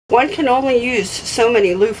One can only use so many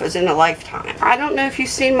loofahs in a lifetime. I don't know if you've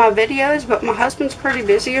seen my videos, but my husband's pretty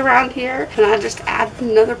busy around here, and I just add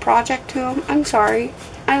another project to him. I'm sorry.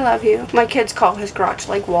 I love you. My kids call his garage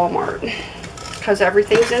like Walmart, because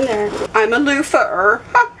everything's in there. I'm a loofah-er.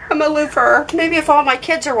 I'm a loofah-er. Maybe if all my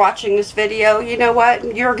kids are watching this video, you know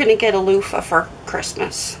what? You're gonna get a loofah for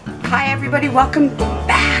Christmas. Hi everybody, welcome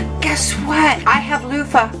back. Guess what? I have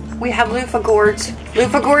loofah. We have loofah gourds.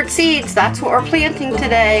 Loofah gourd seeds, that's what we're planting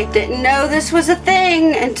today. Didn't know this was a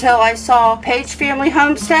thing until I saw Paige Family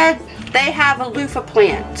Homestead. They have a loofah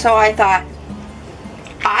plant. So I thought,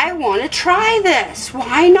 I want to try this.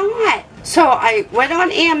 Why not? So I went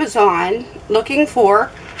on Amazon looking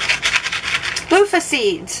for loofah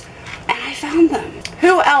seeds, and I found them.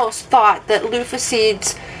 Who else thought that loofah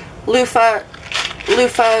seeds, loofah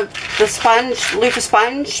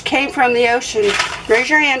sponge came from the ocean? Raise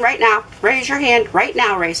your hand right now. Raise your hand right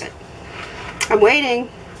now. Raise it. I'm waiting.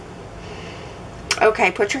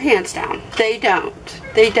 Okay, put your hands down. They don't.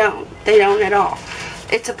 They don't. They don't at all.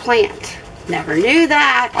 It's a plant. Never knew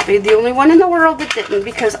that. I'll be the only one in the world that didn't,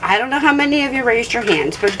 because I don't know how many of you raised your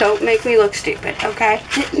hands, but don't make me look stupid, okay?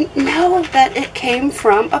 Didn't know that it came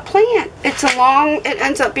from a plant. It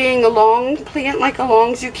ends up being a long plant, like a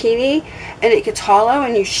long zucchini, and it gets hollow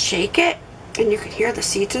and you shake it and you can hear the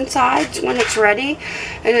seeds inside when it's ready.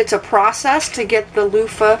 And it's a process to get the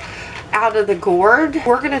loofah out of the gourd.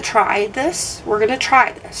 We're gonna try this. We're gonna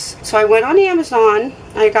try this. So I went on Amazon.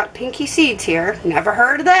 I got pinky seeds here. Never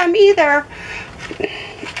heard of them either.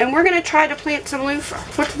 And we're gonna try to plant some loofah.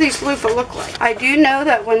 What do these loofah look like? I do know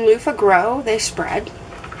that when loofah grow, they spread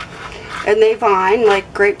and they vine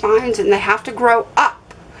like grapevines, and they have to grow up.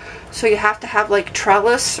 So you have to have like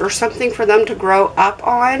trellis or something for them to grow up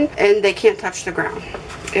on, and they can't touch the ground.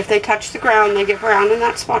 If they touch the ground, they get brown, and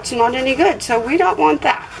that spot's not any good. So we don't want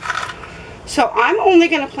that. So I'm only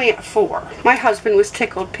going to plant 4. My husband was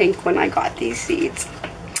tickled pink when I got these seeds.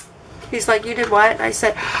 He's like, you did what? I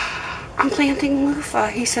said, I'm planting loofah.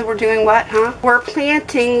 He said, we're doing what, huh? We're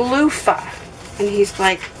planting loofah. And he's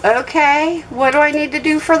like, okay, what do I need to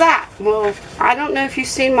do for that? Well, I don't know if you've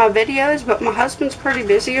seen my videos, but my husband's pretty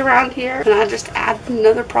busy around here, and I just add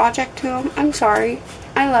another project to him. I'm sorry.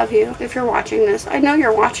 I love you if you're watching this. I know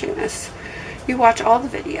you're watching this. You watch all the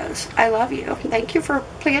videos. I love you. Thank you for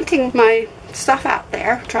planting my stuff out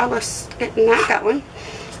there. Trellis, getting that going.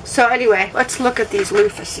 So anyway, let's look at these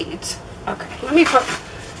loofah seeds. Okay, let me put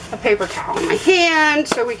a paper towel in my hand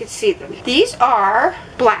so we can see them. These are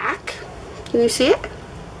black. Can you see it?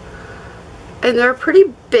 And they're pretty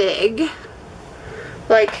big.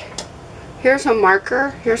 Like, here's a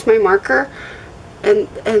marker. Here's my marker. And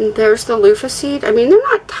there's the loofah seed. I mean, they're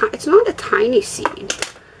not. It's not a tiny seed.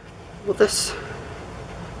 Well, it's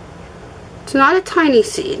not a tiny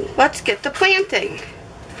seed. Let's get the planting.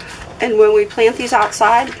 And when we plant these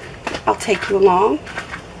outside, I'll take you along.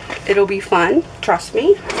 It'll be fun. Trust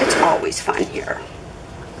me. It's always fun here.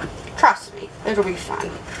 Trust me. It'll be fun.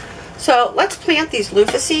 So let's plant these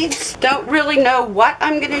loofah seeds. Don't really know what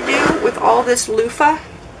I'm going to do with all this loofah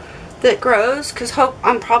that grows, because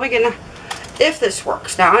I'm probably going to, if this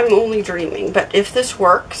works, now I'm only dreaming, but if this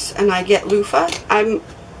works and I get loofah, I'm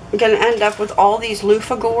going to end up with all these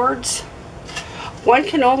loofah gourds. One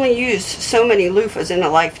can only use so many loofahs in a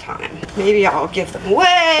lifetime. Maybe I'll give them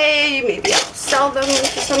away, maybe I'll sell them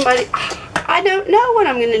to somebody. I don't know what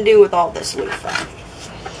I'm going to do with all this loofah.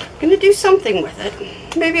 I'm going to do something with it.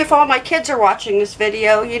 Maybe if all my kids are watching this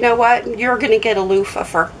video, you know what? You're going to get a loofah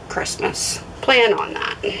for Christmas. Plan on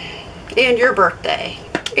that. And your birthday.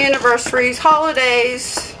 Anniversaries,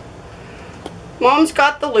 holidays. Mom's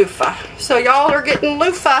got the loofah. So y'all are getting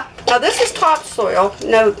loofah. Now this is topsoil.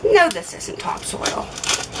 No, this isn't topsoil.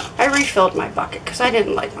 I refilled my bucket because I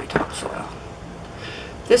didn't like my topsoil.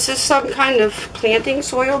 This is some kind of planting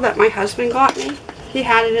soil that my husband got me. He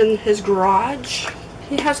had it in his garage.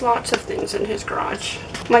 He has lots of things in his garage.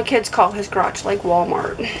 My kids call his garage like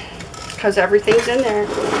Walmart, because everything's in there.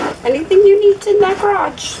 Anything you need's in that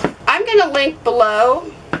garage. I'm going to link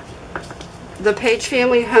below the Paige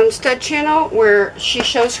Family Homestead channel where she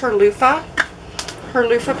shows her loofah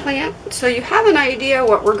plant, so you have an idea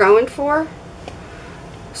what we're going for.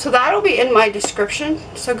 So that'll be in my description,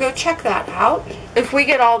 so go check that out. If we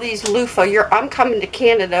get all these loofah, I'm coming to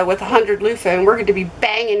Canada with 100 loofah, and we're going to be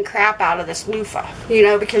banging crap out of this loofah, you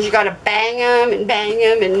know, because you got to bang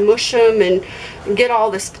them and mush them and get all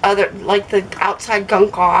this other, like the outside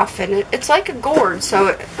gunk off, and it's like a gourd.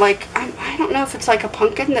 So I don't know if it's like a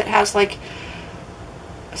pumpkin that has like,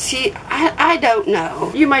 see, I don't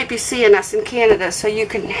know. You might be seeing us in Canada, so you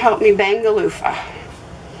can help me bang the loofah.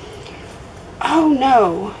 Oh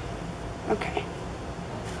no. Okay.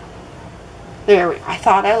 There we go. I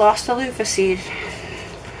thought I lost a loofah seed.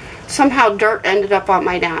 Somehow dirt ended up on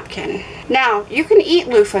my napkin. Now, you can eat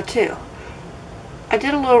loofah too. I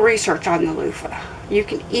did a little research on the loofah. You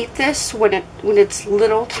can eat this when it's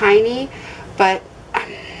little tiny, but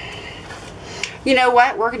you know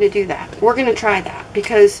what? We're going to do that. We're going to try that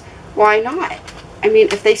because why not? I mean,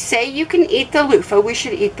 if they say you can eat the loofah, we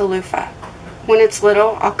should eat the loofah. When it's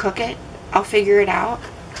little, I'll cook it. I'll figure it out,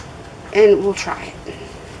 and we'll try it.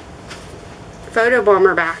 Photo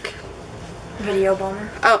bomber back. Video bomber.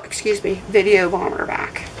 Oh, excuse me. Video bomber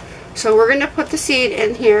back. So we're going to put the seed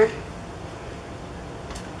in here.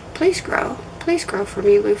 Please grow. Please grow for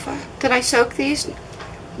me, loofah. Did I soak these?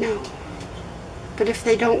 No. But if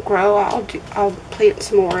they don't grow, I'll plant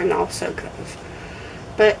some more and I'll soak those.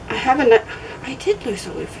 But I did lose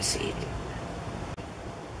a loofah seed.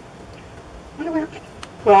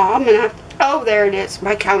 Well, I'm gonna have, oh, there it is.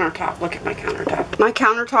 My countertop. Look at my countertop. My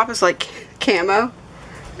countertop is like camo.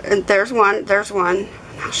 And there's one. There's one.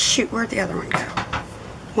 Oh, shoot, where'd the other one go?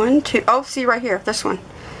 One, two. Oh, see right here. This one.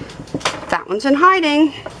 That one's in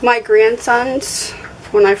hiding. My grandsons,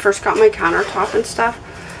 when I first got my countertop and stuff,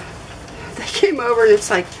 they came over and it's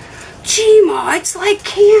like, gee, Ma, it's like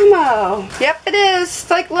camo. Yep, it is. It's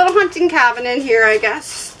like a little hunting cabin in here, I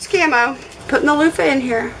guess. It's camo. Putting the loofah in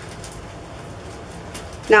here.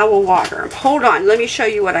 Now we'll water them. Hold on, let me show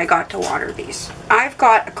you what I got to water these. I've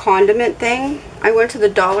got a condiment thing. I went to the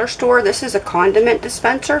dollar store. This is a condiment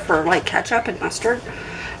dispenser for like ketchup and mustard.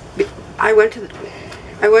 I went to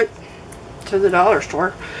the dollar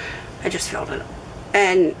store. I just filled it up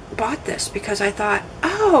and bought this because I thought,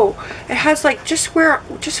 oh, it has like just where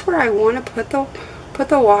I want to put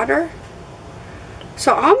the water.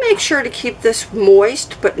 So I'll make sure to keep this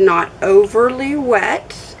moist but not overly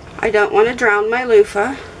wet. I don't want to drown my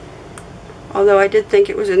loofah. Although I did think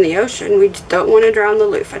it was in the ocean. We just don't want to drown the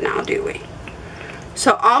loofah now, do we?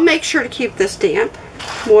 So I'll make sure to keep this damp,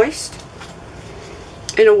 moist,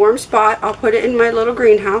 in a warm spot. I'll put it in my little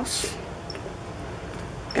greenhouse.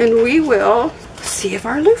 And we will see if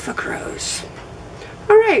our loofah grows.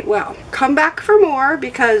 Alright, well, come back for more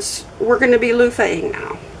because we're going to be loofahing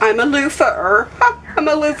now. I'm a loofah-er. I'm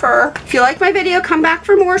a loofah-er. If you like my video, come back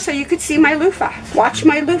for more so you could see my loofah. Watch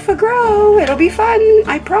my loofah grow. It'll be fun.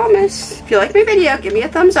 I promise. If you like my video, give me a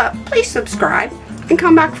thumbs up. Please subscribe and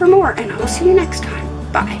come back for more. And I will see you next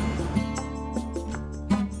time. Bye.